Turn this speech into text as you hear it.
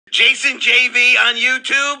Jason JV on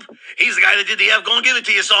YouTube. He's the guy that did the F Gonna Give It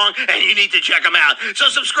To You song, and you need to check him out. So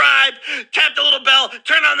subscribe, tap the little bell,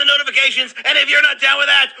 turn on the notifications, and if you're not down with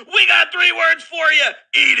that, we got 3 words for you.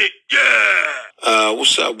 Eat it, yeah!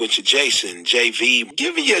 What's up with you, Jason JV?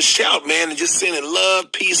 Giving you a shout, man, and just sending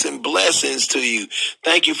love, peace, and blessings to you.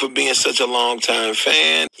 Thank you for being such a long-time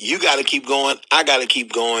fan. You got to keep going. I got to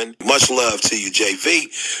keep going. Much love to you, JV.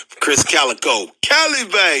 Chris Calico. Cali,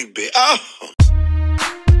 baby. Oh.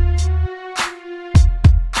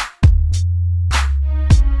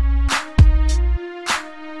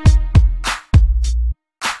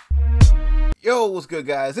 Yo, what's good,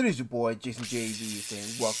 guys? It is your boy Jason JV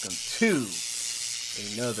saying welcome to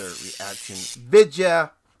another reaction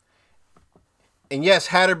video. And yes,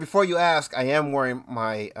 Hatter, before you ask, I am wearing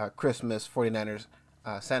my Christmas 49ers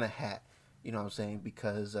Santa hat. You know what I'm saying?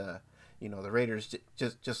 Because you know, the Raiders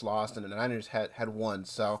just lost and the Niners had won.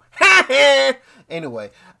 So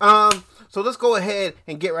anyway, so let's go ahead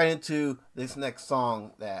and get right into this next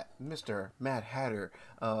song that Mr. Mad Hatter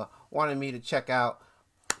wanted me to check out.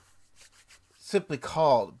 Simply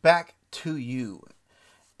called Back to You.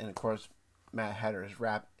 And of course, Mad Hatter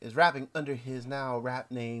is rapping under his now rap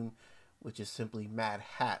name, which is simply Mad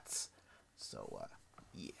Hatz. So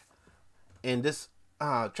yeah. And this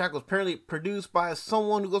track was apparently produced by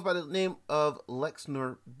someone who goes by the name of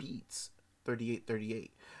Lexnor Beats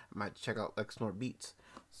 3838. I might check out Lexnor Beats.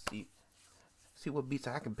 See what beats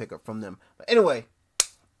I can pick up from them. But anyway,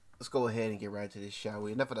 let's go ahead and get right to this, shall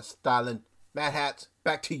we? Enough of the styling. Mad Hatz,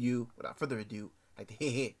 back to you. Without further ado, like the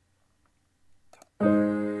hit.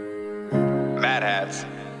 Mad Hatz.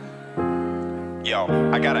 Yo,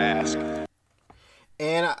 I gotta ask.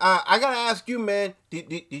 And I gotta ask you, man.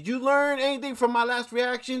 Did you learn anything from my last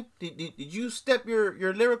reaction? Did you step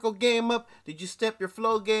your lyrical game up? Did you step your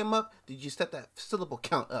flow game up? Did you step that syllable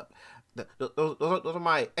count up? Those are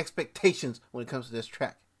my expectations when it comes to this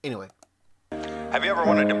track. Anyway. Have you ever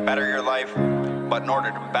wanted to better your life, but in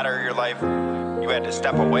order to better your life, you had to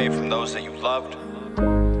step away from those that you loved?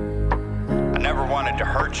 I never wanted to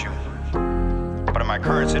hurt you, but in my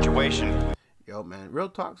current situation... Yo, man, real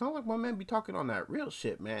talk. Sounds like my man be talking on that real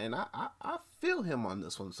shit, man. And I feel him on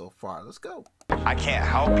this one so far. Let's go. I can't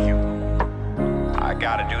help you. I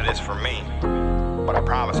gotta do this for me, but I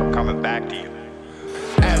promise I'm coming back to you.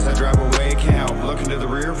 As I drive away, can't help looking to the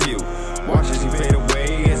rear view. Watch as you fade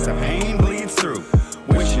away as the pain bleeds through.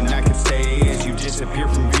 Wishing I could stay as you disappear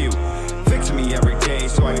from view. Fixing me every day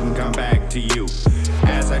so I can come back to you.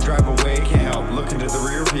 As I drive away, can't help looking to the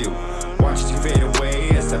rear view. Watch as you fade away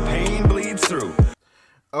as the pain bleeds through.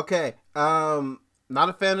 Okay, not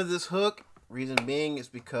a fan of this hook. Reason being is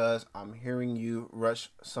because I'm hearing you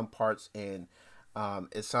rush some parts in.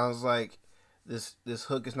 It sounds like this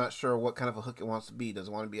hook is not sure what kind of a hook it wants to be. Does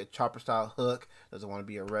it want to be a chopper style hook? Does it want to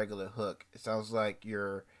be a regular hook? It sounds like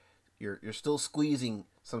you're still squeezing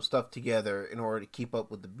some stuff together in order to keep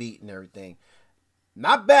up with the beat and everything.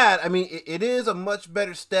 Not bad. I mean, it is a much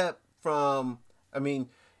better step from. I mean,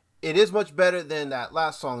 it is much better than that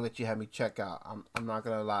last song that you had me check out. I'm not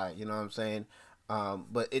gonna lie. You know what I'm saying?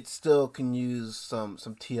 But it still can use some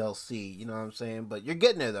TLC. You know what I'm saying? But you're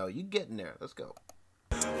getting there though. You're getting there. Let's go.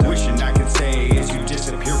 Wishing I could stay as you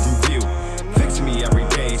disappear from view. Fixing me every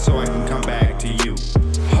day so I can come back to you.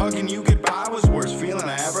 Hugging you goodbye was the worst feeling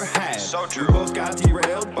I ever had. So true. We both got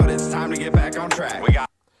derailed, but it's time to get back on track. We got.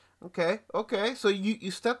 Okay. So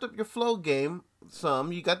you stepped up your flow game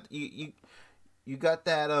some. You got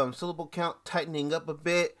that syllable count tightening up a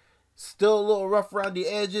bit. Still a little rough around the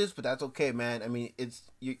edges, but that's okay, man. I mean,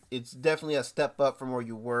 it's definitely a step up from where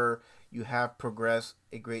you were. You have progressed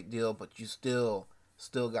a great deal, but you still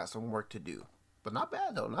got some work to do. But not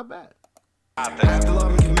bad though, not bad. After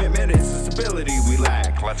love and commitment, it's the stability we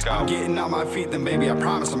lack. Let's go. I'm getting on my feet, then baby, I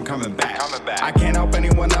promise I'm coming back. I can't help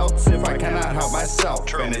anyone else if I cannot help myself.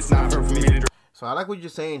 True. And it's not fair for me to. So I like what you're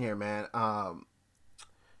saying here, man.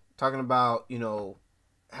 Talking about, you know,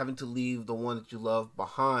 having to leave the one that you love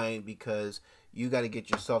behind because you got to get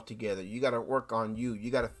yourself together. You got to work on you.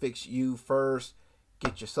 You got to fix you first,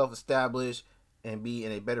 get yourself established, and be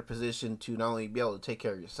in a better position to not only be able to take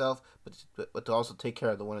care of yourself, but to also take care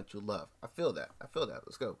of the one that you love. I feel that.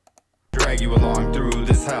 Let's go. Drag you along through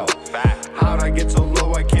this hell. How'd I get so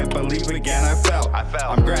low? I can't believe again I fell.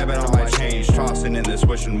 I'm grabbing all my change, tossing in this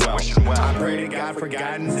wishing well. I pray to God for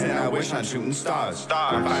guidance and I wish on shooting stars.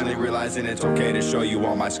 I'm finally realizing it's okay to show you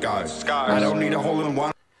all my scars. I don't need a hole in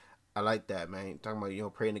one. I like that, man. Talking about, you know,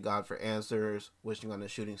 praying to God for answers, wishing on a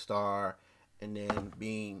shooting star, and then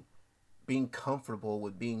being comfortable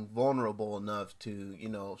with being vulnerable enough to, you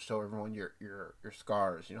know, show everyone your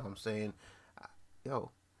scars. You know what I'm saying?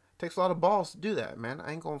 Yo, Takes a lot of balls to do that, man.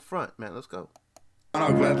 I ain't going front, man. Let's go.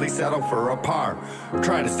 I'll gladly settle for a par.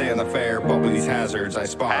 Try to stay on the fair, but with these hazards I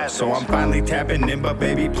spar. So I'm finally tapping in, but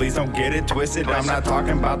baby, please don't get it twisted. I'm not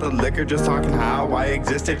talking about the liquor, just talking how I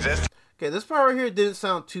exist. Okay, this part right here didn't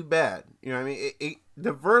sound too bad. You know what I mean?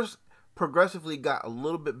 The verse progressively got a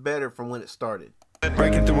little bit better from when it started.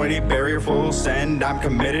 Breaking through any barrier, full send, I'm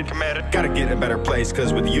committed. Gotta get in a better place,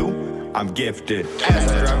 cause with you, I'm gifted.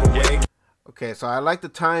 As I drive away. Okay, so I like the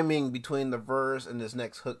timing between the verse and this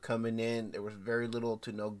next hook coming in. There was very little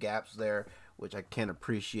to no gaps there, which I can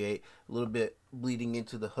appreciate. A little bit bleeding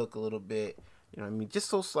into the hook a little bit. You know what I mean? Just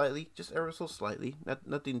so slightly, just ever so slightly.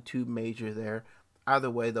 Nothing too major there. Either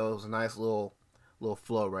way, though, it was a nice little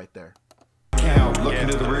flow right there. Count, look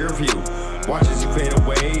into the rear view. Watch as you fade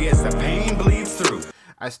away as the pain bleeds through.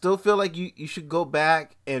 I still feel like you should go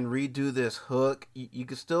back and redo this hook. You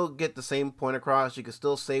can still get the same point across. You can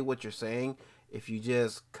still say what you're saying if you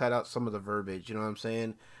just cut out some of the verbiage. You know what I'm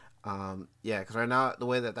saying? Yeah, because right now, the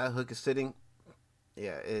way that hook is sitting,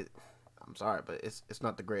 yeah, I'm sorry, but it's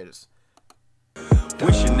not the greatest.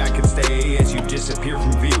 Wishing I could stay as you disappear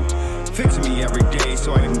from view. Fixing me every day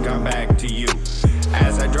so I can come back to you.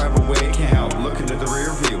 As I drive away, can't help looking to the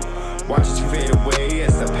rear view. Watch as you fade away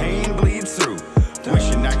as the pain bleeds through.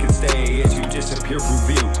 Wishing I could stay as you disappear from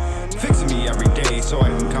view. Fixing me every day so I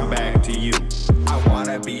can come back to you. I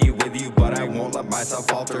wanna be with you, but I won't let myself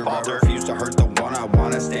falter. I refuse to hurt the one I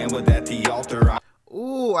wanna stand with at the altar.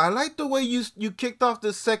 Ooh, I like the way you kicked off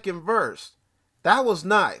this second verse. That was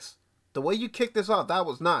nice. The way you kicked this off, that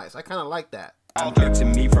was nice. I kind of like that. I'm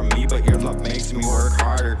fixing me from me, but your love makes me work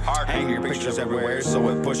harder. Hang your pictures everywhere so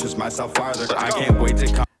it pushes myself farther. I can't wait to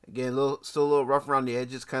come. Again, still a little rough around the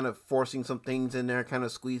edges, kind of forcing some things in there, kind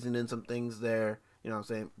of squeezing in some things there. You know what I'm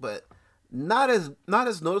saying? But not as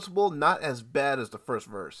noticeable, not as bad as the first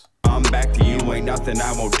verse. I'm back to you, ain't nothing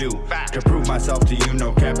I won't do. To prove myself to you,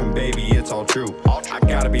 no capping, baby, it's all true. I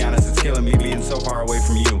gotta be honest, it's killing me being so far away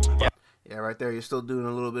from you. Yeah, right there, you're still doing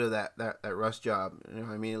a little bit of that rush job. You know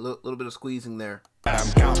what I mean? A little bit of squeezing there.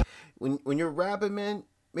 When you're rapping, man,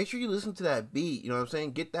 make sure you listen to that beat. You know what I'm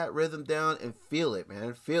saying? Get that rhythm down and feel it,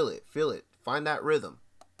 man. Feel it. Find that rhythm.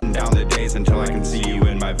 Down the days until I can see you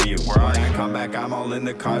in my view. When I come back, I'm all in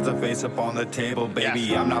the cards, I face up on the table.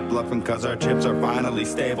 Baby, I'm not bluffing cause our chips are finally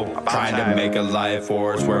stable. Trying to make a life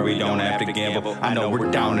for us where we don't have to gamble. I know we're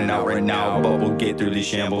down and out right now, but we'll get through these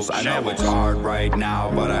shambles. I know it's hard right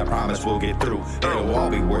now, but I promise we'll get through. It'll all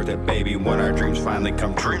be worth it, baby, when our dreams finally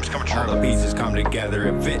come true. All the pieces come together,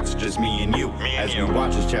 it fits, just me and you. As we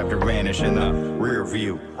watch this chapter vanish in the rear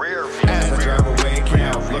view. As I drive away, can't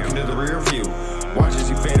help looking to the rear view. Watch as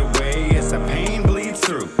you fade away as the pain bleeds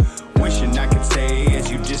through. Wishing I could stay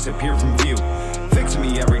as you disappear from view. Fix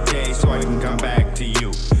me every day so I can come back to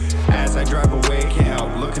you. As I drive away, can't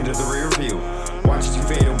help looking to the rear view. Watch as you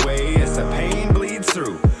fade away as the pain bleeds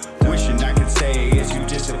through. Wishing I could stay as you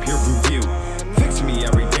disappear from view. Fix me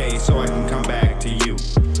every day so I can come back to you.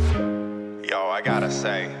 Yo, I gotta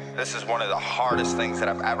say, this is one of the hardest things that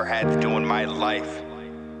I've ever had to do in my life.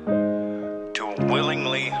 To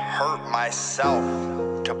willingly hurt myself,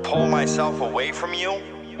 to pull myself away from you,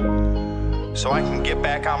 so I can get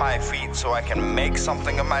back on my feet, so I can make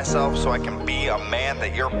something of myself, so I can be a man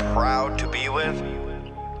that you're proud to be with.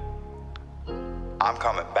 I'm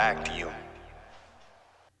coming back to you.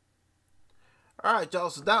 Alright, y'all,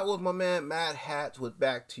 so that was my man Mad Hatz with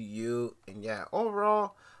Back to You. And yeah,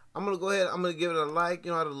 overall, I'm going to go ahead, I'm going to give it a like,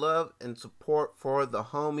 you know, out of love and support for the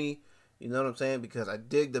homie. You know what I'm saying? Because I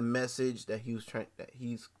dig the message that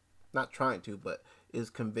he's not trying to, but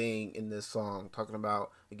is conveying in this song. Talking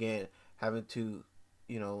about, again, having to,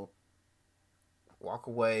 you know, walk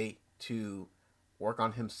away to work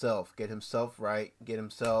on himself, get himself right, get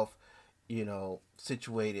himself, you know,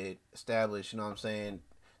 situated, established, you know what I'm saying,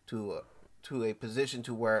 to a position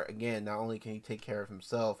to where, again, not only can he take care of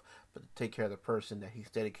himself, but to take care of the person that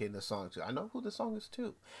he's dedicating the song to. I know who the song is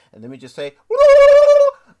to. And let me just say,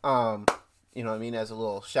 you know what I mean, as a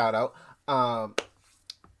little shout out. But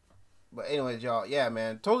anyways, y'all, yeah,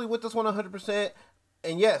 man, totally with this one 100%.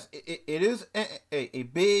 And yes, it is a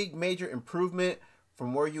big major improvement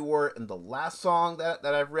from where you were in the last song that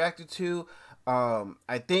I've reacted to.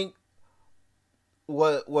 I think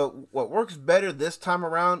what works better this time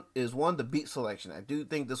around is, one, the beat selection. I do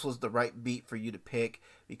think this was the right beat for you to pick,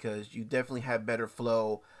 because you definitely had better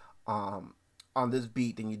flow on this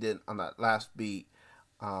beat than you did on that last beat.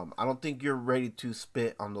 I don't think you're ready to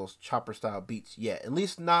spit on those chopper style beats yet. At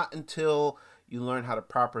least not until you learn how to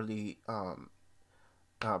properly learn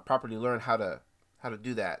how to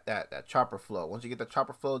do that chopper flow. Once you get the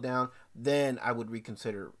chopper flow down, then I would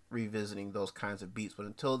reconsider revisiting those kinds of beats. But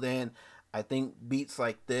until then, I think beats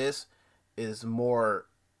like this is more,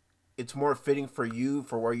 it's more fitting for you,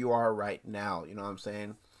 for where you are right now. You know what I'm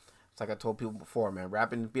saying? It's like I told people before, man,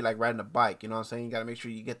 rapping be like riding a bike. You know what I'm saying? You got to make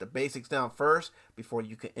sure you get the basics down first before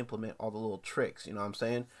you can implement all the little tricks. You know what I'm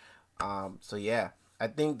saying? So yeah, I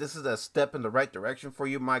think this is a step in the right direction for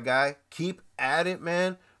you, my guy. Keep at it,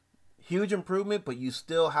 man. Huge improvement, but you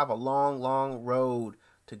still have a long road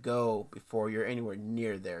to go before you're anywhere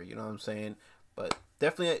near there. You know what I'm saying? But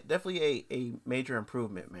definitely a major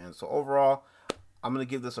improvement, man. So overall, I'm gonna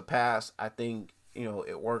give this a pass. I think, you know,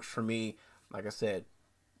 it works for me. Like I said,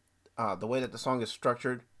 the way that the song is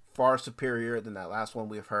structured, far superior than that last one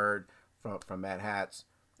we've heard from Mad Hatz.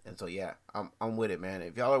 And so yeah, I'm with it, man.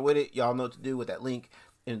 If y'all are with it, y'all know what to do with that link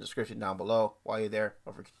in the description down below. While you're there,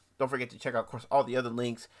 don't forget to check out, of course, all the other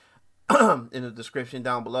links in the description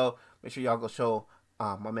down below. Make sure y'all go show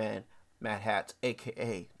my man Mad Hatz,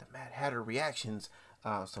 a.k.a. the Mad Hatter Reactions,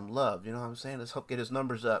 some love. You know what I'm saying? Let's help get his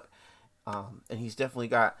numbers up. And he's definitely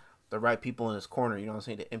got the right people in his corner. You know what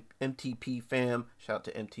I'm saying? The MTP fam, shout out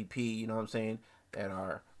to MTP. You know what I'm saying? That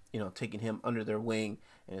are, you know, taking him under their wing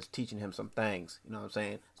and is teaching him some things. You know what I'm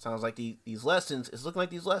saying? Sounds like these lessons, it's looking like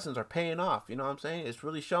these lessons are paying off. You know what I'm saying? It's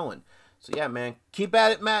really showing. So yeah, man, keep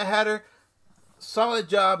at it, Mad Hatter. Solid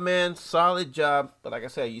job, man. Solid job. But like I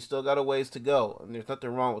said, you still got a ways to go, and there's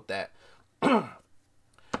nothing wrong with that.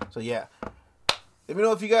 So yeah, let me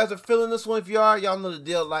know if you guys are feeling this one. If you are, y'all know the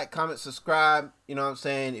deal. Like, comment, subscribe. You know what I'm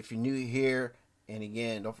saying? If you're new here, and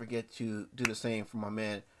again, don't forget to do the same for my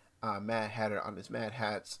man Mad Hatter on his Mad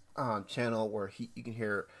Hatz channel, where you can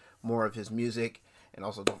hear more of his music. And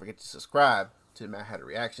also don't forget to subscribe to the Mad Hatter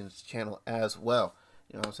Reactions channel as well.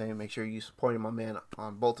 You know what I'm saying? Make sure you supporting my man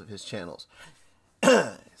on both of his channels.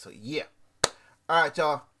 So yeah, all right,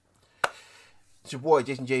 y'all, it's your boy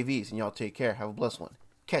Jason JVs, and y'all take care. Have a blessed one.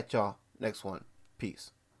 Catch y'all next one.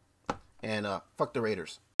 Peace. And fuck the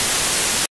Raiders.